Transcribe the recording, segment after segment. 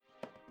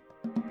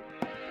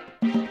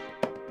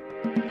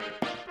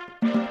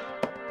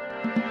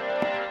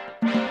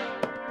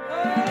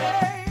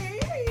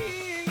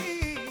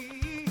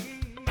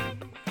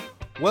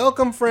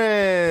Welcome,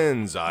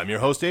 friends! I'm your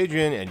host,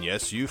 Adrian, and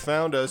yes, you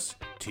found us,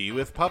 Tea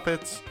with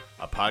Puppets,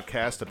 a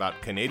podcast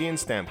about Canadian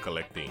stamp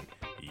collecting.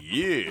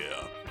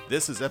 Yeah!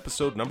 This is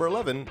episode number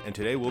 11, and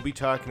today we'll be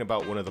talking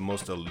about one of the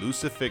most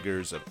elusive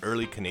figures of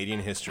early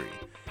Canadian history.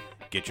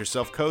 Get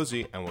yourself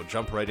cozy, and we'll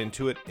jump right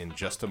into it in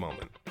just a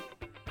moment.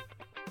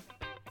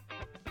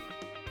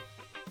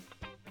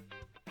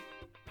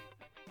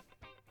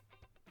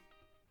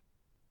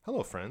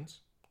 Hello,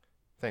 friends.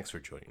 Thanks for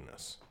joining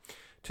us.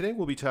 Today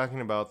we'll be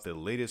talking about the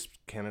latest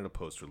Canada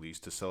Post release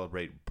to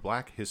celebrate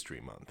Black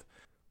History Month.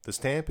 The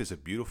stamp is a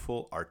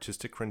beautiful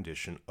artistic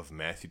rendition of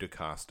Matthew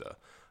DaCosta,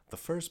 the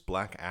first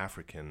Black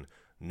African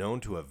known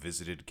to have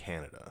visited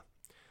Canada.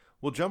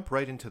 We'll jump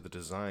right into the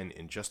design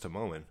in just a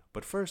moment,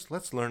 but first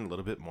let's learn a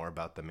little bit more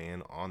about the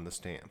man on the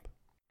stamp.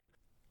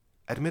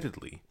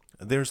 Admittedly,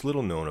 there's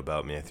little known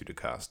about Matthew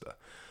DaCosta.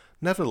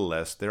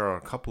 Nevertheless, there are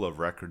a couple of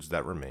records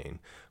that remain,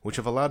 which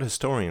have allowed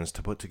historians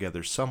to put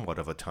together somewhat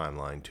of a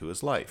timeline to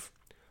his life.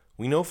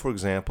 We know, for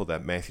example,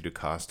 that Matthew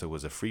DaCosta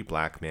was a free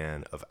black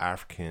man of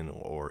African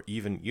or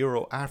even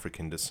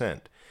Euro-African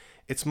descent.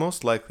 It's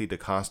most likely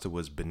DaCosta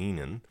was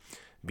Beninin,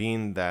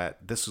 being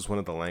that this was one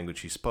of the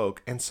languages he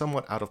spoke and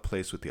somewhat out of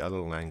place with the other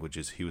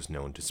languages he was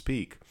known to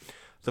speak.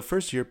 The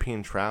first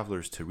European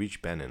travelers to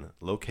reach Benin,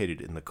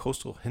 located in the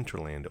coastal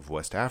hinterland of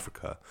West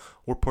Africa,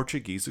 were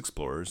Portuguese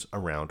explorers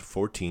around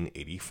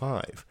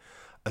 1485.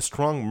 A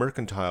strong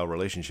mercantile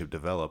relationship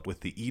developed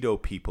with the Edo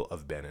people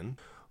of Benin,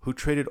 who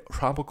traded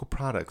tropical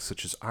products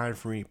such as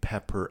ivory,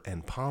 pepper,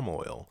 and palm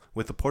oil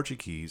with the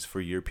Portuguese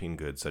for European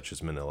goods such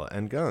as manila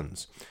and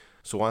guns.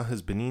 So while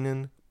his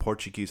Beninin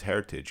Portuguese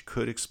heritage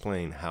could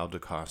explain how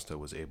DaCosta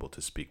was able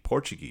to speak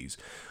Portuguese,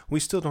 we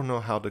still don't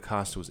know how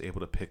DaCosta was able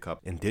to pick up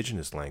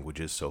indigenous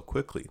languages so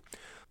quickly.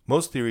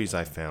 Most theories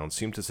I found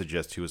seem to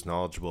suggest he was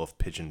knowledgeable of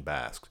Pidgin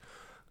Basque,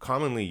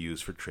 commonly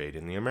used for trade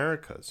in the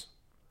Americas.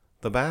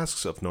 The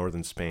Basques of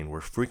northern Spain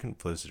were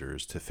frequent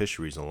visitors to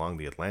fisheries along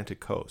the Atlantic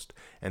coast,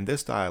 and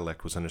this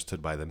dialect was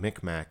understood by the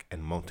Micmac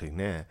and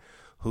Montagnais,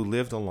 who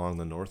lived along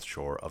the north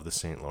shore of the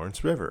St.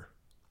 Lawrence River.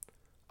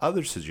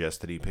 Others suggest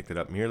that he picked it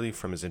up merely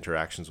from his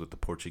interactions with the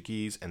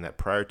Portuguese and that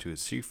prior to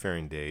his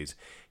seafaring days,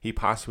 he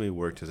possibly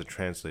worked as a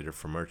translator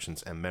for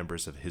merchants and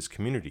members of his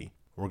community.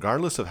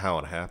 Regardless of how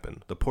it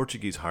happened, the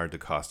Portuguese hired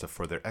DaCosta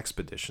for their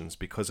expeditions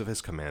because of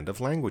his command of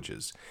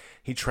languages.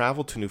 He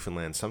traveled to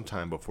Newfoundland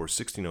sometime before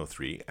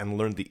 1603 and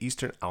learned the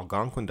Eastern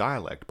Algonquin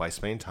dialect by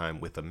spending time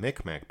with the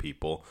Micmac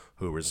people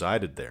who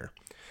resided there.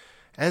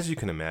 As you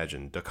can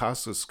imagine,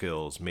 DaCosta's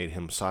skills made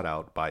him sought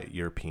out by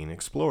European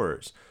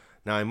explorers.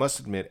 Now, I must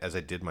admit, as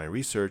I did my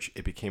research,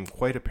 it became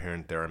quite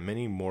apparent there are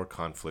many more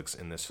conflicts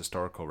in this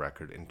historical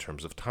record in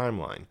terms of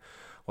timeline.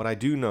 What I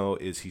do know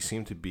is he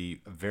seemed to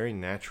be very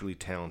naturally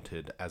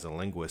talented as a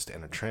linguist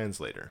and a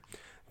translator.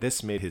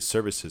 This made his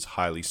services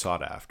highly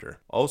sought after.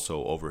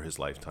 Also, over his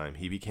lifetime,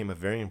 he became a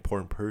very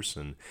important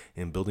person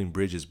in building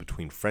bridges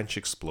between French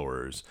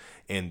explorers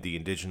and the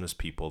indigenous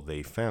people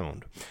they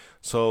found.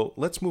 So,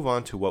 let's move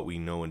on to what we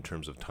know in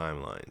terms of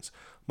timelines.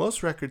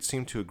 Most records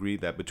seem to agree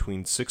that between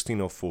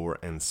 1604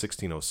 and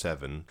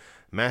 1607,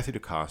 Matthew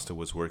DaCosta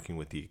was working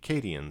with the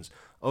Acadians,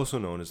 also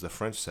known as the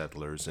French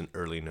settlers in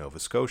early Nova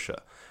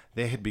Scotia.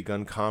 They had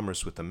begun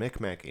commerce with the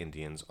Micmac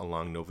Indians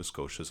along Nova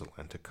Scotia's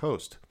Atlantic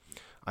coast.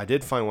 I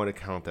did find one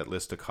account that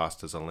lists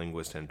DaCosta as a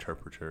linguist and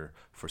interpreter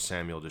for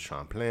Samuel de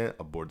Champlain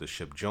aboard the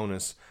ship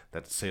Jonas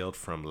that sailed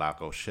from La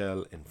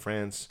Rochelle in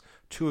France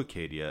to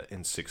Acadia in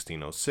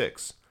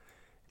 1606.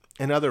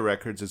 In other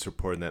records, it's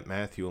reported that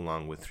Matthew,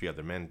 along with 3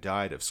 other men,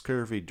 died of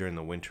scurvy during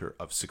the winter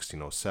of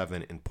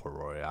 1607 in Port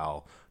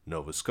Royal,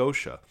 Nova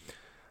Scotia.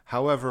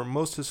 However,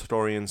 most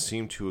historians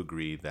seem to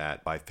agree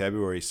that by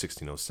February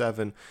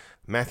 1607,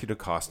 Matthew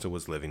DaCosta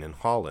was living in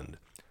Holland.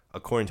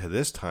 According to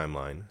this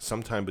timeline,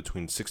 sometime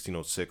between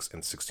 1606 and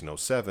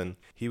 1607,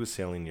 he was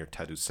sailing near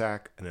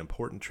Tadoussac, an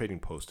important trading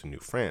post in New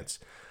France.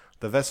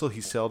 The vessel he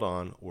sailed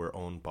on were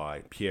owned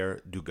by Pierre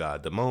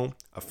Dugas de Monts,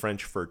 a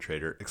French fur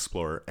trader,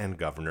 explorer, and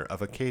governor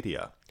of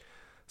Acadia.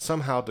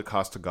 Somehow,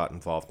 DaCosta got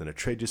involved in a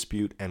trade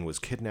dispute and was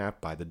kidnapped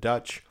by the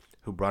Dutch,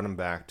 who brought him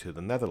back to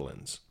the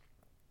Netherlands.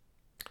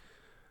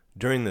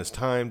 During this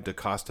time,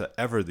 DaCosta,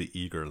 ever the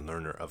eager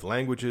learner of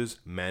languages,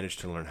 managed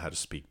to learn how to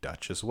speak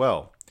Dutch as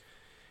well.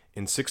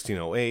 In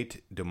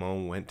 1608, de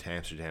Monts went to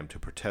Amsterdam to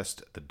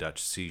protest the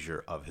Dutch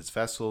seizure of his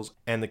vessels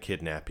and the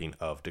kidnapping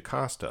of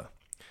DaCosta.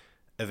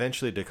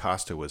 Eventually,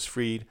 DaCosta was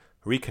freed,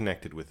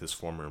 reconnected with his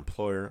former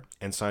employer,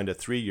 and signed a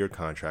 3-year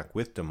contract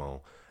with de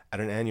Monts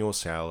at an annual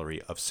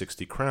salary of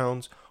 60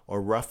 crowns,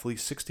 or roughly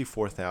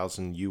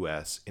 $64,000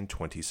 US in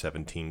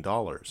 2017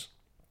 dollars.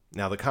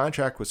 Now, the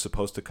contract was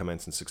supposed to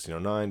commence in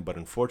 1609, but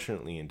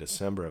unfortunately in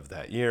December of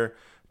that year,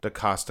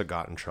 DaCosta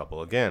got in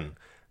trouble again.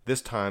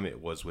 This time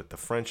it was with the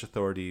French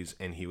authorities,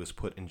 and he was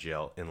put in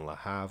jail in Le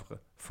Havre,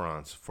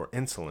 France, for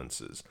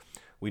insolences.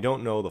 We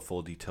don't know the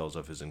full details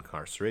of his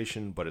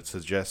incarceration, but it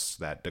suggests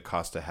that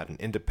DaCosta had an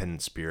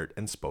independent spirit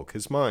and spoke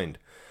his mind.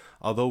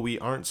 Although we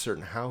aren't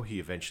certain how he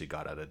eventually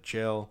got out of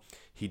jail,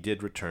 he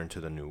did return to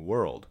the New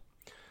World.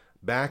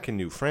 Back in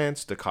New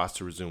France,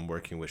 DaCosta resumed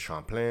working with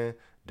Champlain,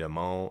 De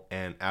Monts,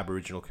 and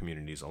Aboriginal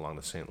communities along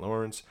the St.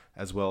 Lawrence,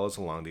 as well as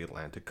along the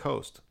Atlantic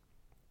coast.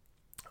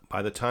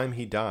 By the time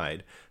he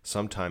died,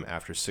 sometime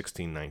after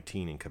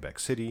 1619 in Quebec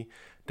City,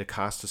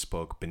 DaCosta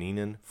spoke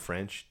Benin,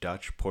 French,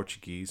 Dutch,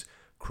 Portuguese,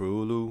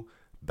 Crioulo,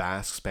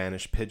 Basque,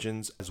 Spanish,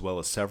 Pidgins, as well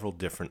as several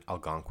different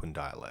Algonquin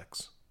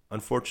dialects.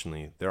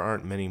 Unfortunately, there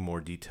aren't many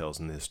more details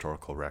in the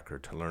historical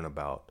record to learn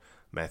about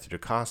Matthew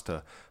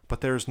DaCosta,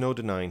 but there is no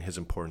denying his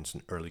importance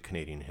in early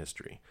Canadian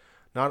history.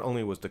 Not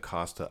only was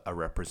DaCosta a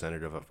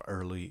representative of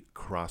early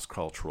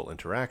cross-cultural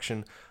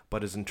interaction,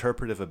 but his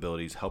interpretive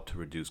abilities helped to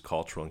reduce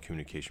cultural and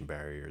communication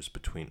barriers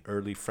between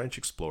early French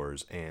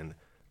explorers and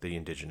the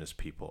indigenous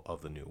people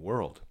of the New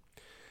World.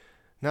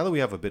 Now that we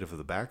have a bit of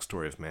the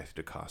backstory of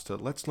Matthew DaCosta,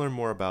 let's learn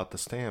more about the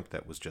stamp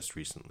that was just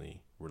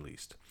recently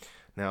released.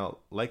 Now,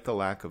 like the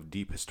lack of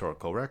deep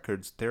historical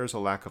records, there is a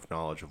lack of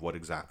knowledge of what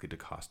exactly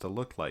DaCosta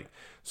looked like.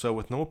 So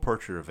with no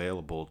portrait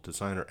available,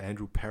 designer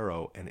Andrew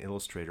Perrault and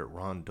illustrator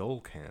Ron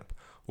Dolekamp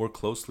worked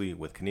closely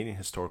with Canadian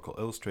historical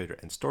illustrator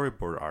and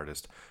storyboard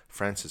artist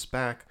Francis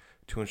Back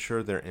to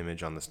ensure their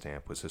image on the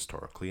stamp was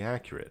historically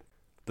accurate.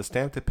 The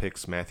stamp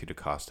depicts Matthew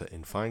DaCosta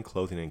in fine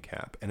clothing and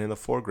cap, and in the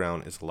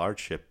foreground is a large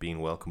ship being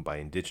welcomed by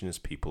Indigenous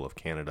people of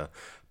Canada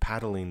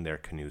paddling their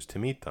canoes to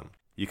meet them.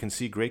 You can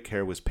see great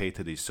care was paid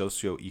to the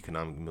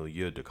socio-economic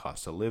milieu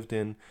DaCosta lived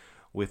in,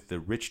 with the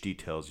rich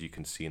details you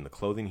can see in the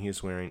clothing he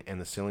is wearing and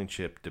the sailing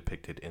ship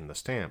depicted in the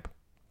stamp.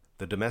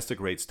 The domestic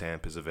rate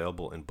stamp is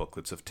available in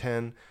booklets of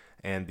 10,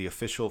 and the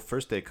official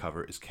first day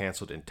cover is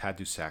cancelled in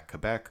Tadoussac,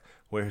 Quebec,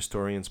 where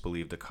historians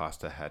believe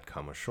DaCosta had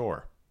come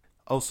ashore.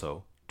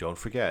 Also, don't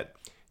forget,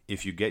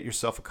 if you get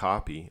yourself a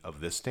copy of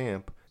this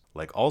stamp,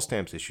 like all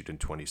stamps issued in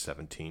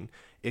 2017,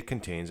 it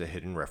contains a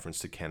hidden reference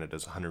to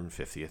Canada's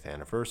 150th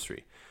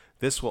anniversary.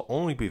 This will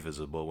only be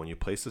visible when you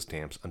place the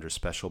stamps under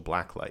special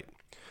blacklight.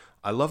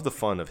 I love the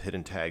fun of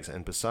hidden tags,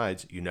 and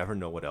besides, you never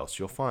know what else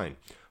you'll find.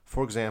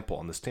 For example,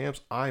 on the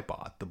stamps I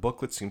bought, the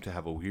booklet seemed to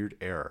have a weird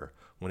error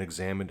when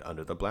examined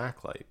under the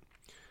blacklight.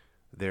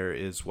 There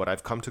is what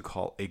I've come to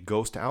call a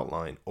ghost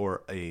outline,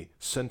 or a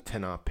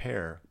centena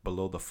pair,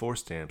 below the 4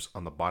 stamps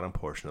on the bottom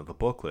portion of the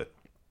booklet.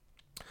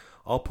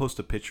 I'll post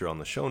a picture on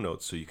the show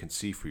notes so you can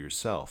see for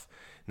yourself.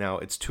 Now,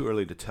 it's too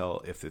early to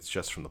tell if it's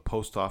just from the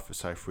post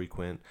office I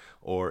frequent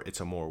or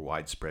it's a more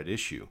widespread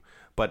issue.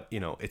 But,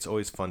 it's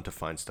always fun to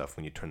find stuff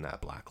when you turn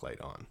that black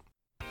light on.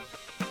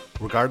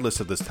 Regardless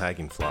of this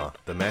tagging flaw,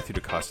 the Matthew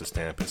DaCosta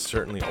stamp is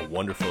certainly a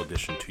wonderful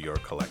addition to your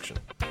collection.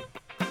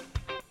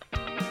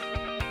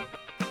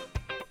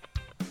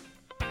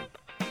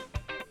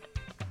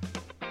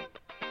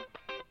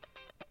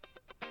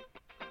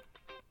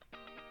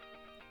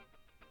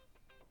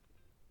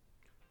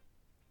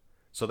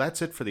 So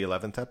that's it for the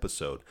 11th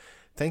episode.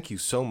 Thank you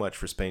so much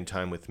for spending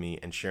time with me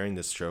and sharing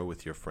this show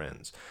with your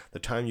friends. The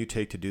time you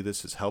take to do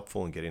this is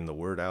helpful in getting the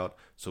word out,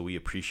 so we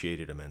appreciate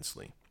it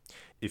immensely.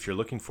 If you're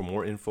looking for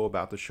more info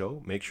about the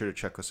show, make sure to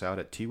check us out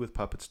at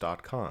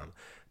teawithpuppets.com.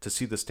 To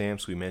see the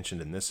stamps we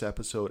mentioned in this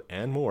episode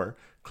and more,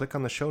 click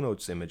on the show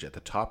notes image at the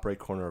top right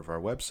corner of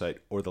our website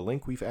or the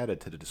link we've added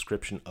to the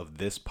description of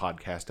this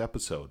podcast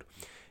episode.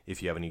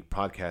 If you have any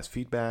podcast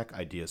feedback,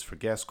 ideas for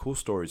guests, cool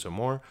stories, or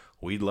more,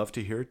 we'd love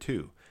to hear it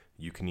too.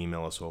 You can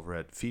email us over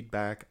at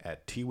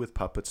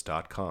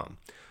feedback@teawithpuppets.com.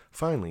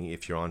 Finally,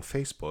 if you're on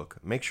Facebook,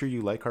 make sure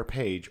you like our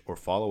page or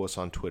follow us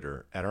on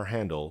Twitter at our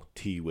handle,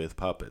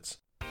 teawithpuppets.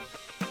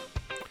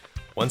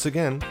 Once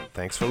again,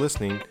 thanks for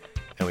listening,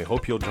 and we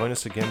hope you'll join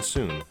us again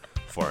soon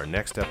for our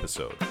next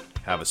episode.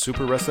 Have a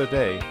super rest of the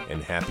day,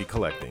 and happy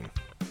collecting.